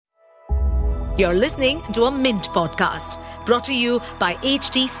You're listening to a Mint podcast brought to you by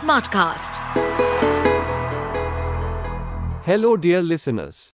HT Smartcast. Hello, dear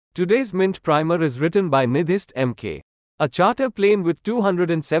listeners. Today's Mint Primer is written by Nidhist MK. A charter plane with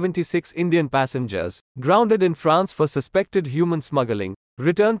 276 Indian passengers, grounded in France for suspected human smuggling,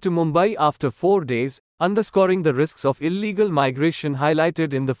 returned to Mumbai after 4 days, underscoring the risks of illegal migration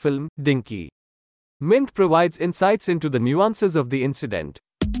highlighted in the film, Dunki. Mint provides insights into the nuances of the incident.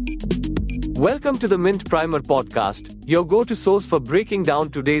 Welcome to the Mint Primer podcast, your go-to source for breaking down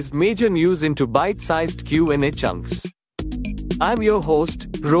today's major news into bite-sized Q&A chunks. I'm your host,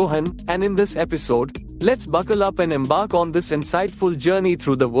 Rohan, and in this episode, let's buckle up and embark on this insightful journey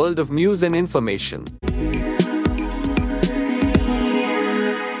through the world of news and information.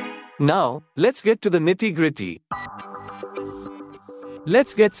 Now, let's get to the nitty-gritty.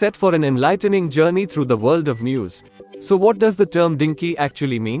 Let's get set for an enlightening journey through the world of news. So what does the term Dunki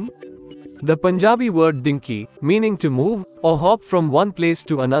actually mean? The Punjabi word Dunki, meaning to move or hop from one place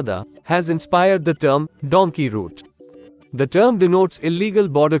to another, has inspired the term donkey route. The term denotes illegal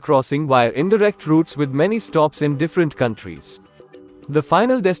border crossing via indirect routes with many stops in different countries. The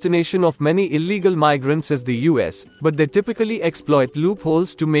final destination of many illegal migrants is the US, but they typically exploit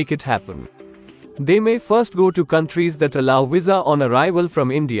loopholes to make it happen. They may first go to countries that allow visa on arrival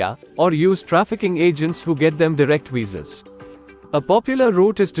from India, or use trafficking agents who get them direct visas. A popular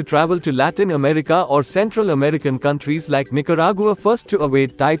route is to travel to Latin America or Central American countries like Nicaragua first to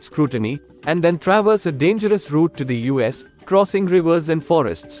evade tight scrutiny, and then traverse a dangerous route to the US, crossing rivers and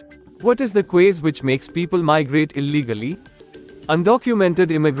forests. What is the cause which makes people migrate illegally?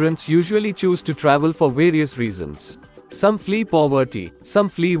 Undocumented immigrants usually choose to travel for various reasons. Some flee poverty, some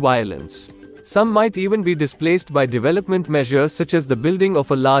flee violence. Some might even be displaced by development measures such as the building of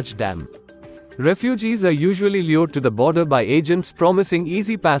a large dam. Refugees are usually lured to the border by agents promising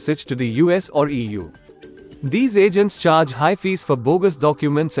easy passage to the US or EU. These agents charge high fees for bogus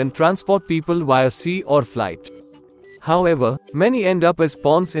documents and transport people via sea or flight. However, many end up as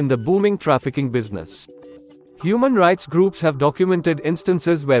pawns in the booming trafficking business. Human rights groups have documented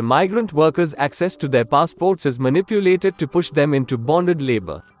instances where migrant workers' access to their passports is manipulated to push them into bonded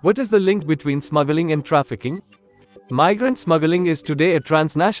labor. What is the link between smuggling and trafficking? Migrant smuggling is today a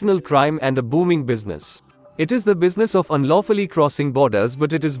transnational crime and a booming business. It is the business of unlawfully crossing borders,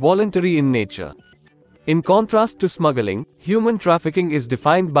 but it is voluntary in nature. In contrast to smuggling, human trafficking is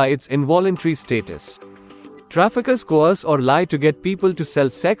defined by its involuntary status. Traffickers coerce or lie to get people to sell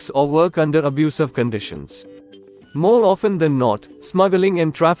sex or work under abusive conditions. More often than not, smuggling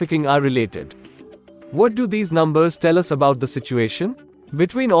and trafficking are related. What do these numbers tell us about the situation?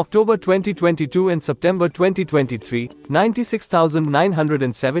 Between October 2022 and September 2023,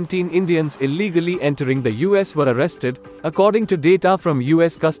 96,917 Indians illegally entering the US were arrested, according to data from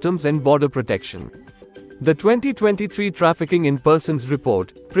US Customs and Border Protection. The 2023 Trafficking in Persons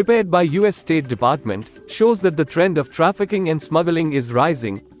report, prepared by US State Department, shows that the trend of trafficking and smuggling is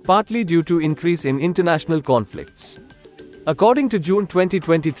rising, partly due to increase in international conflicts. According to June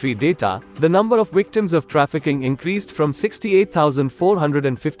 2023 data, the number of victims of trafficking increased from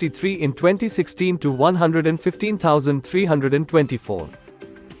 68,453 in 2016 to 115,324.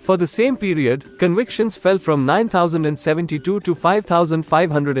 For the same period, convictions fell from 9,072 to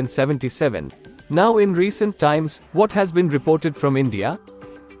 5,577. Now in recent times, what has been reported from India?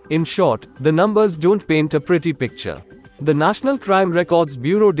 In short, the numbers don't paint a pretty picture. The National Crime Records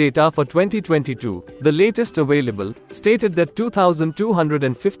Bureau data for 2022, the latest available, stated that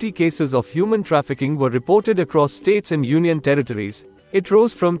 2,250 cases of human trafficking were reported across states and union territories. It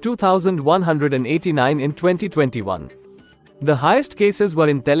rose from 2,189 in 2021. The highest cases were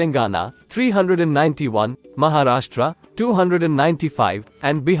in Telangana, 391, Maharashtra, 295,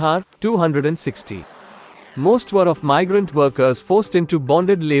 and Bihar, 260. Most were of migrant workers forced into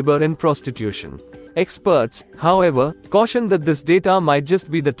bonded labor and prostitution. Experts, however, caution that this data might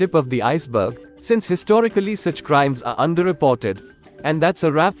just be the tip of the iceberg, since historically such crimes are underreported. And that's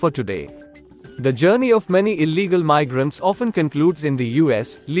a wrap for today. The journey of many illegal migrants often concludes in the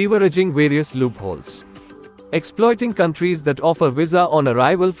US, leveraging various loopholes. Exploiting countries that offer visa on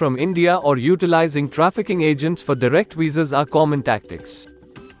arrival from India or utilizing trafficking agents for direct visas are common tactics.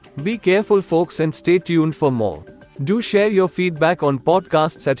 Be careful, folks, and stay tuned for more. Do share your feedback on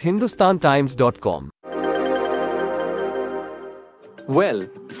podcasts at hindustantimes.com. Well,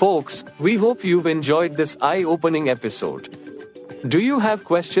 folks, we hope you've enjoyed this eye-opening episode. Do you have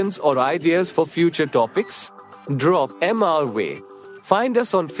questions or ideas for future topics? Drop them our way. Find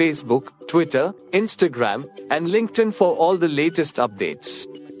us on Facebook, Twitter, Instagram, and LinkedIn for all the latest updates.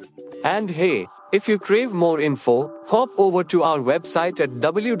 And hey, If you crave more info, hop over to our website at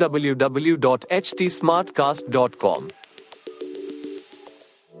www.htsmartcast.com.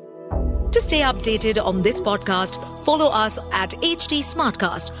 To stay updated on this podcast, follow us at HT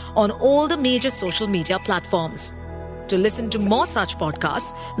Smartcast on all the major social media platforms. To listen to more such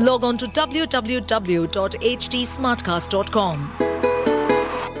podcasts, log on to www.htsmartcast.com.